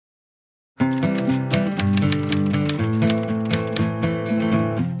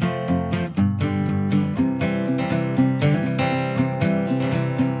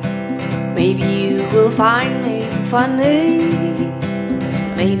Maybe you will find me funny,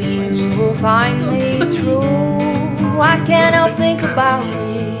 maybe you will find me true. I can't help think about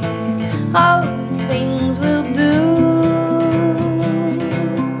it, how things will do.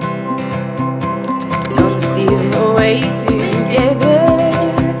 Don't steal away together,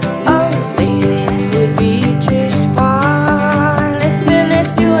 oh, staying would be just fine. If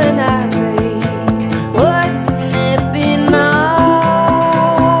it's you and I, babe, wouldn't it be nice?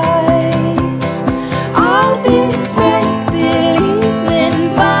 All this make-believe and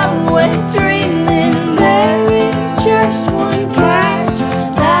faraway dreaming, there is just one catch.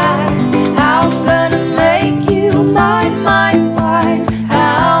 That's how I'm gonna make you mine, mine, mine.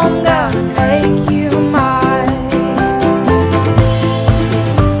 How I'm gonna make you mine.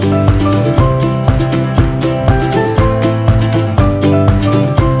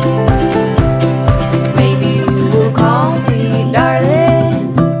 Maybe you will call me darling,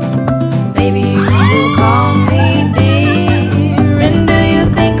 maybe you will call me dear. And do you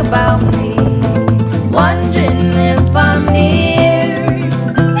think about me, wondering if I'm near?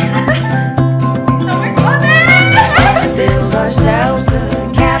 Build ourselves a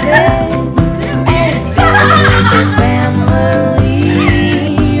cabin and fill it with a family.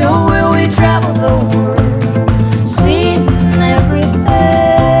 Or will we travel the world, seeing everything?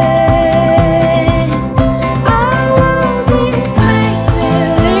 All these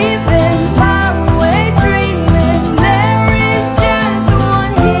make-believe and faraway dreaming, there is just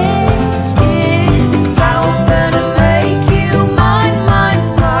one hitch. It's how I'm gonna make you mine, mine,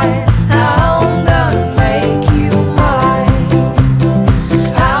 mine. How I'm gonna make you mine.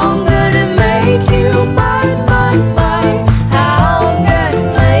 How I'm gonna make you mine, mine, mine. How I'm gonna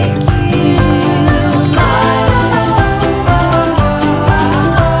make you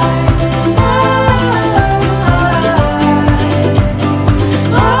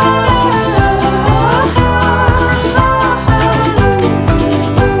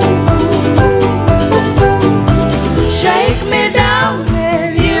shake me down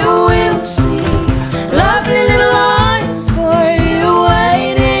and you will see lovely little arms for you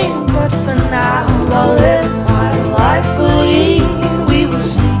waiting. But for now, I'll live my life fully. We will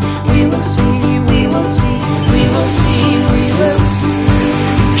see, we will see, we will see, we will see, we will see.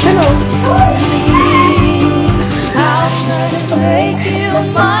 Hello. How I'm gonna make you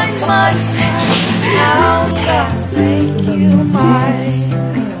mine, mine. How I'm gonna make you mine.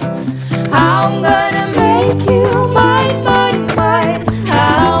 How I'm gonna make you mine, mine, mine.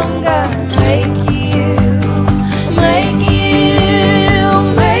 How I'm gonna make you, make you,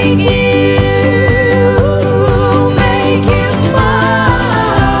 make you, make you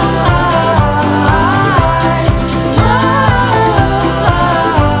mine,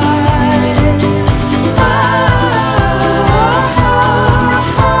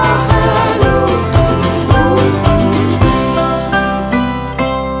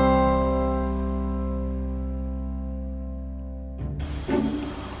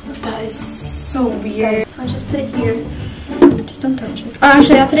 That is so weird. I'll just put it here. Just don't touch it. Oh,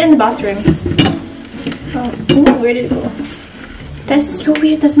 actually, I'll put it in the bathroom. Oh, ooh, where did it go? That's so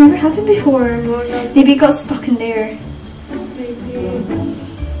weird. That's never happened before. Maybe it got stuck in there.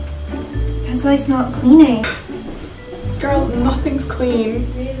 That's why it's not cleaning. Girl, nothing's clean.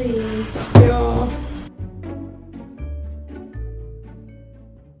 Really? Yeah.